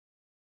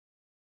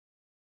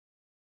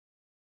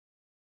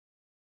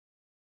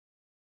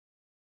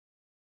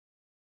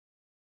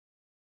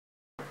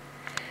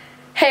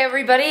Hey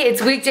everybody,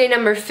 it's weekday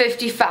number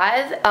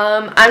 55.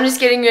 I'm just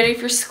getting ready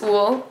for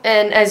school,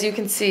 and as you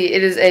can see,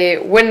 it is a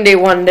windy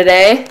one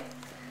today.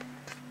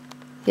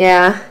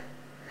 Yeah,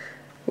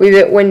 we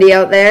bit windy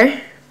out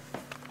there.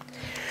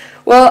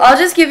 Well, I'll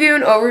just give you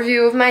an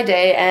overview of my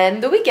day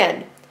and the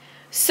weekend.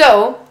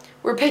 So,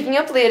 we're picking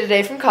up Leah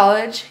today from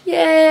college.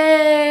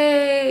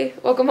 Yay!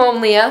 Welcome home,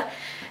 Leah.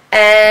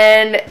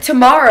 And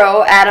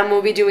tomorrow, Adam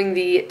will be doing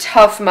the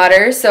Tough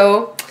Mudder,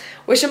 so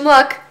wish him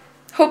luck.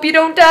 Hope you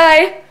don't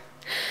die.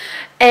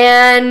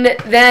 And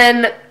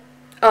then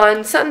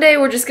on Sunday,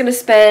 we're just going to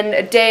spend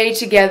a day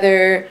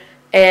together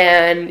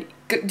and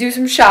do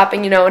some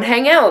shopping, and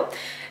hang out.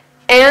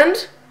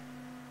 And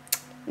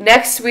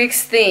next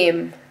week's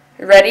theme,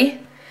 ready?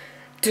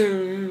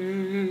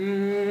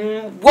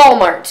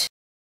 Walmart.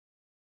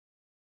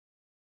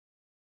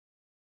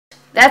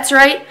 That's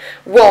right,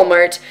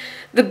 Walmart.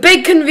 The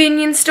big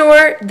convenience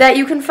store that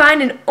you can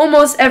find in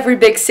almost every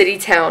big city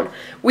town.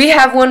 We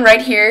have one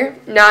right here,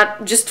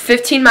 not just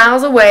 15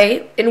 miles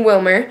away in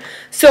Wilmer.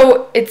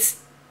 So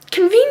it's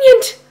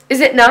convenient, is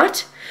it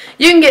not?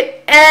 You can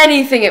get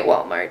anything at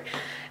Walmart.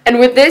 And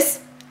with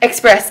this,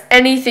 express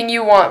anything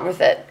you want with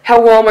it.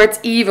 How Walmart's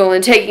evil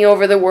and taking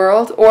over the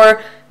world,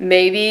 or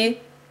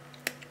maybe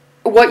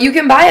what you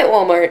can buy at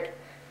Walmart.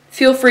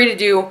 Feel free to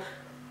do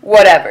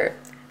whatever.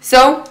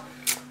 So,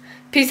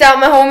 peace out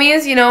my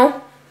homies,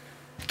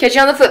 Catch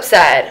you on the flip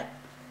side.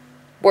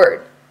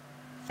 Word.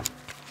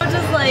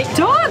 Just like,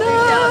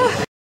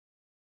 Donna!